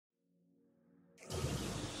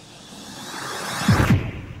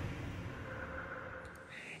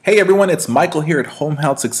Hey everyone, it's Michael here at Home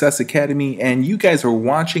Health Success Academy, and you guys are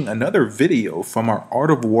watching another video from our Art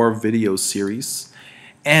of War video series.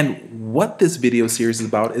 And what this video series is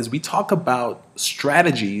about is we talk about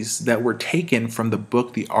strategies that were taken from the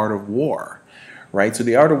book The Art of War, right? So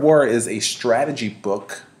The Art of War is a strategy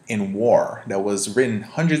book in war that was written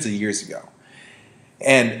hundreds of years ago.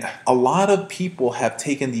 And a lot of people have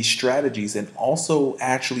taken these strategies and also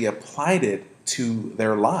actually applied it to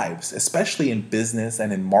their lives, especially in business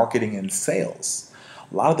and in marketing and sales.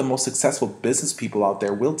 A lot of the most successful business people out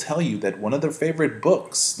there will tell you that one of their favorite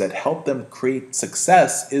books that helped them create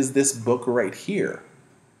success is this book right here,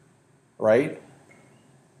 right?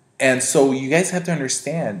 And so you guys have to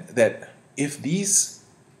understand that if these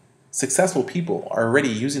successful people are already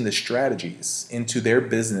using the strategies into their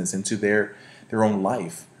business, into their own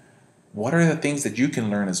life, what are the things that you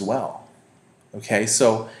can learn as well? Okay,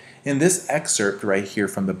 so in this excerpt right here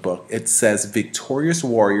from the book, it says victorious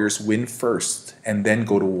warriors win first and then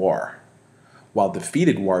go to war, while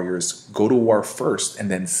defeated warriors go to war first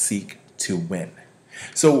and then seek to win.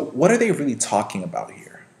 So what are they really talking about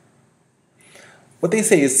here? What they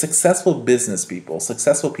say is successful business people,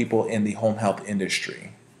 successful people in the home health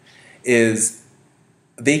industry, is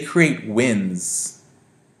they create wins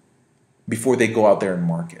before they go out there and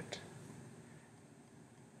market.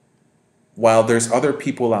 While there's other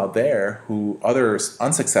people out there others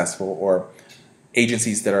unsuccessful or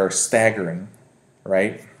agencies that are staggering,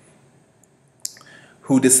 right?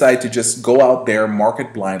 Who decide to just go out there,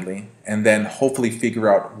 market blindly, and then hopefully figure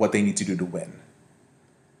out what they need to do to win.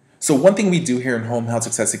 So one thing we do here in Home Health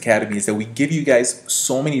Success Academy is that we give you guys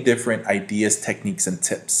so many different ideas, techniques, and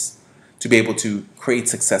tips to be able to create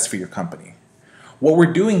success for your company. What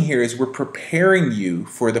we're doing here is we're preparing you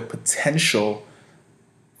for the potential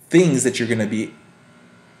things that you're going to be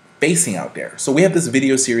facing out there. So we have this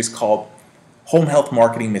video series called Home Health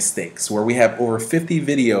Marketing Mistakes, where we have over 50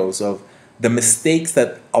 videos of the mistakes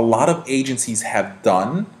that a lot of agencies have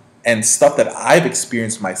done and stuff that I've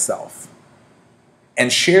experienced myself,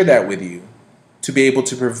 and share that with you to be able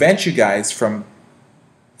to prevent you guys from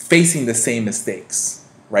facing the same mistakes,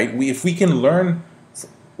 right? If we can learn,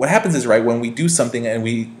 what happens is, right, when we do something and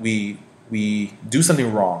we do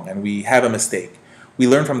something wrong and we have a mistake, we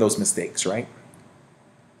learn from those mistakes, right?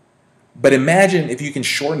 But imagine if you can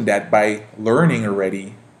shorten that by learning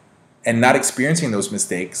already and not experiencing those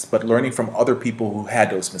mistakes, but learning from other people who had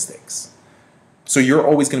those mistakes. So you're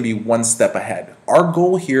always going to be one step ahead. Our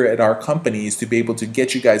goal here at our company is to be able to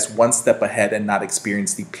get you guys one step ahead and not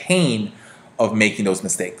experience the pain of making those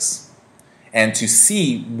mistakes, and to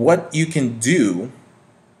see what you can do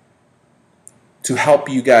to help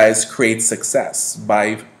you guys create success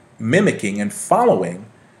by mimicking and following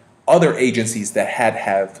other agencies that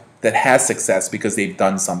has success because they've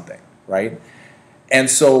done something, right? And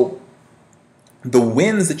so the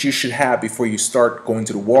wins that you should have before you start going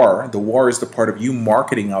to the war is the part of you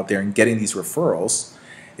marketing out there and getting these referrals,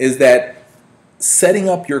 is that setting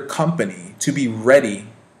up your company to be ready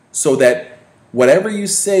so that whatever you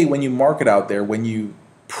say when you market out there, when you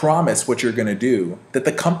promise what you're going to do, that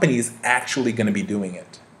the company is actually going to be doing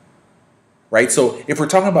it. Right? So if we're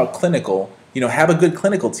talking about clinical, have a good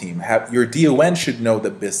clinical team. Have your DON should know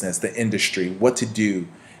the business, the industry, what to do,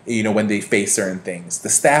 when they face certain things. The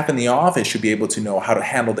staff in the office should be able to know how to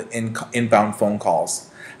handle the inbound phone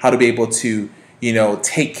calls, how to be able to,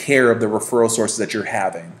 take care of the referral sources that you're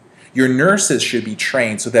having. Your nurses should be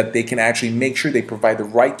trained so that they can actually make sure they provide the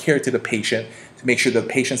right care to the patient, to make sure the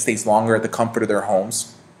patient stays longer at the comfort of their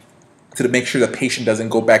homes, to make sure the patient doesn't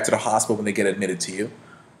go back to the hospital when they get admitted to you.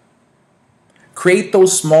 Create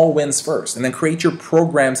those small wins first, and then create your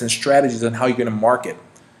programs and strategies on how you're going to market.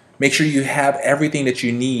 Make sure you have everything that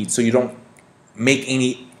you need so you don't make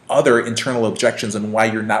any other internal objections on why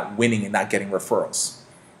you're not winning and not getting referrals.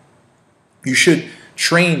 You should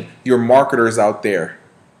train your marketers out there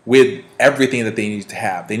with everything that they need to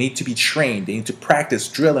have. They need to be trained. They need to practice,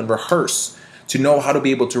 drill, and rehearse to know how to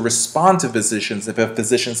be able to respond to physicians if a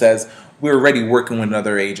physician says, we're already working with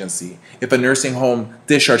another agency. If a nursing home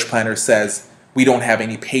discharge planner says, we don't have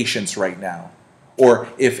any patients right now. Or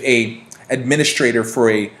if a administrator for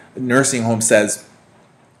a nursing home says,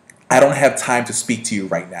 I don't have time to speak to you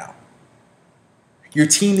right now. Your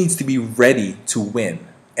team needs to be ready to win.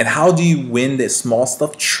 And how do you win this small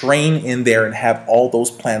stuff? Train in there and have all those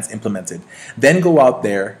plans implemented. Then go out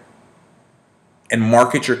there and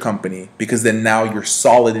market your company, because then now you're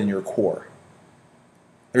solid in your core.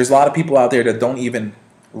 There's a lot of people out there that don't even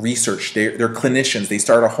research. They're clinicians. They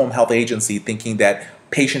start a home health agency thinking that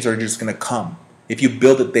patients are just going to come. If you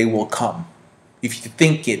build it, they will come. If you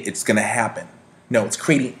think it's going to happen. No, it's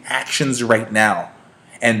creating actions right now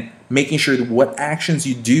and making sure that what actions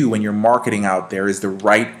you do when you're marketing out there is the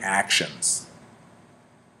right actions.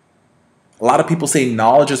 A lot of people say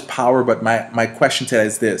knowledge is power, but my question today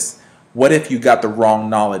is this. What if you got the wrong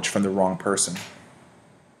knowledge from the wrong person?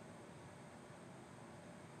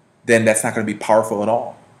 Then that's not going to be powerful at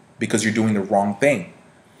all because you're doing the wrong thing.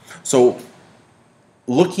 So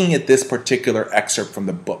looking at this particular excerpt from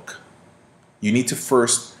the book, you need to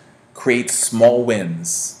first create small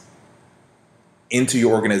wins into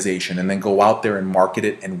your organization and then go out there and market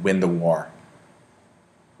it and win the war,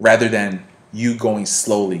 rather than you going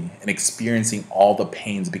slowly and experiencing all the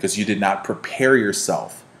pains because you did not prepare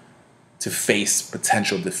yourself to face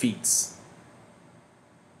potential defeats.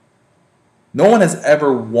 No one has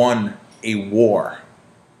ever won a war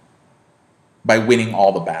by winning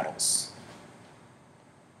all the battles.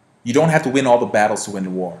 You don't have to win all the battles to win the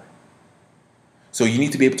war. So you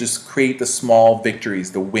need to be able to create the small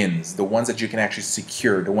victories, the wins, the ones that you can actually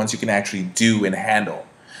secure, the ones you can actually do and handle,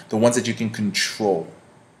 the ones that you can control.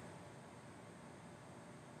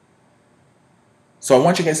 So I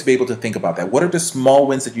want you guys to be able to think about that. What are the small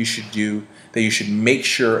wins that you should do, that you should make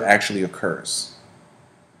sure actually occurs?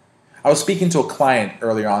 I was speaking to a client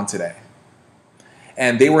earlier on today,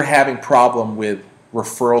 and they were having problem with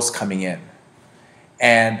referrals coming in.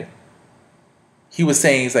 And he was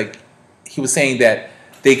saying that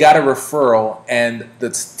they got a referral and the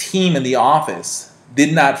team in the office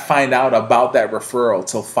did not find out about that referral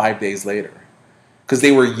till 5 days later, because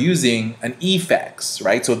they were using an e-fax,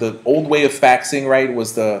 right? So the old way of faxing, right,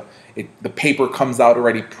 was the paper comes out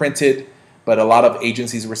already printed, but a lot of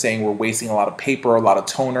agencies were saying we're wasting a lot of paper, a lot of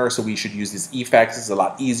toner, so we should use this e-fax. It's a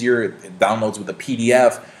lot easier. It downloads with a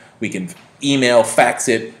PDF. We can email, fax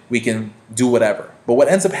it. We can do whatever. But what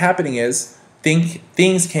ends up happening is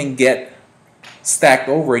things can get stacked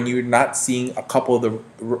over and you're not seeing a couple of the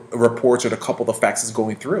reports or a couple of the faxes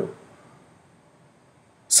going through.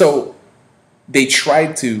 So they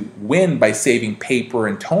tried to win by saving paper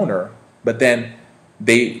and toner, but then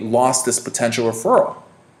they lost this potential referral.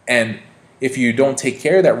 And if you don't take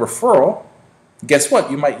care of that referral, guess what?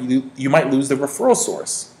 You might lose the referral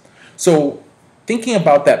source. So thinking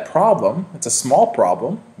about that problem, it's a small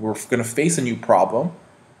problem. We're going to face a new problem.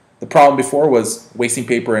 The problem before was wasting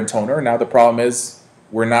paper and toner. Now the problem is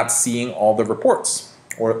we're not seeing all the reports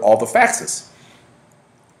or all the faxes.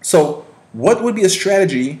 So what would be a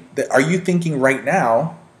strategy that are you thinking right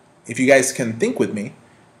now, if you guys can think with me,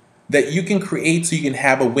 that you can create so you can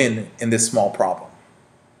have a win in this small problem?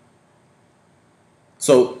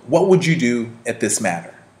 So what would you do at this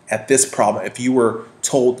matter, at this problem, if you were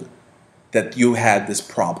told that you had this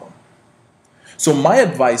problem? So my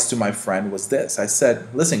advice to my friend was this. I said,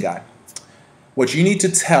 listen, guy, what you need to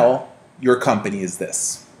tell your company is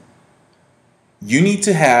this. You need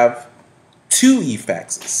to have 2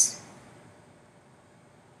 e-faxes.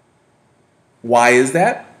 Why is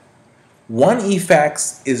that? One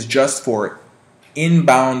e-fax is just for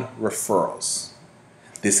inbound referrals.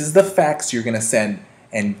 This is the fax you're going to send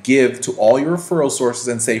and give to all your referral sources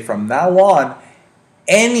and say, from now on,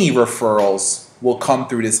 any referrals will come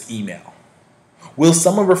through this email. Will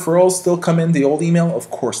some of referrals still come in the old email?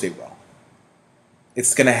 Of course they will.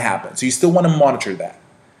 It's going to happen. So you still want to monitor that.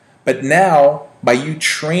 But now, by you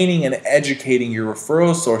training and educating your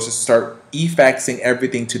referral sources, start e-faxing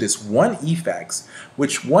everything to this one e-fax,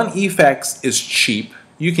 which one e-fax is cheap.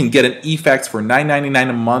 You can get an e-fax for $9.99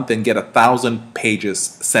 a month and get 1,000 pages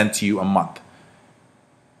sent to you a month.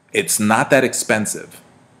 It's not that expensive.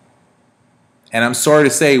 And I'm sorry to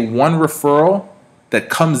say, one referral that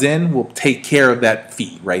comes in will take care of that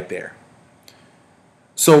fee right there.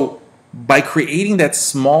 So by creating that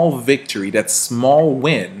small victory, that small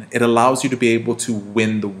win, it allows you to be able to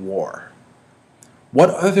win the war. What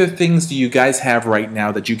other things do you guys have right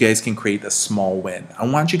now that you guys can create a small win? I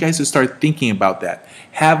want you guys to start thinking about that.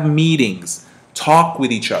 Have meetings, talk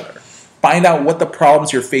with each other, find out what the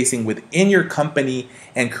problems you're facing within your company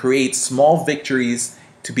and create small victories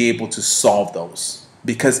to be able to solve those.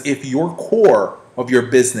 Because if your core of your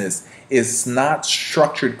business is not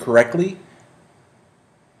structured correctly,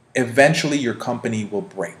 eventually your company will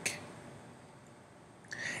break.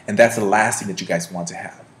 And that's the last thing that you guys want to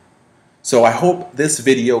have. So I hope this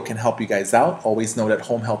video can help you guys out. Always know that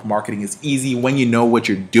home health marketing is easy when you know what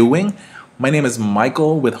you're doing. My name is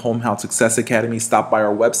Michael with Home Health Success Academy. Stop by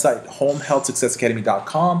our website,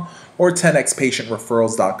 homehealthsuccessacademy.com or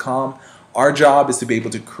 10xpatientreferrals.com. Our job is to be able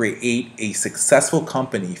to create a successful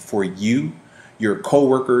company for you, your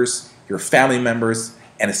coworkers, your family members,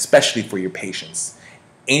 and especially for your patients.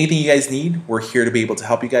 anything you guys need, we're here to be able to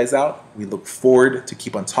help you guys out. We look forward to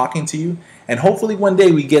keep on talking to you. And hopefully one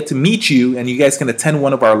day we get to meet you and you guys can attend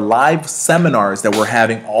one of our live seminars that we're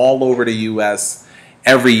having all over the US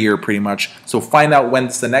every year pretty much. So find out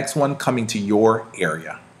when's the next one coming to your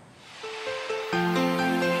area.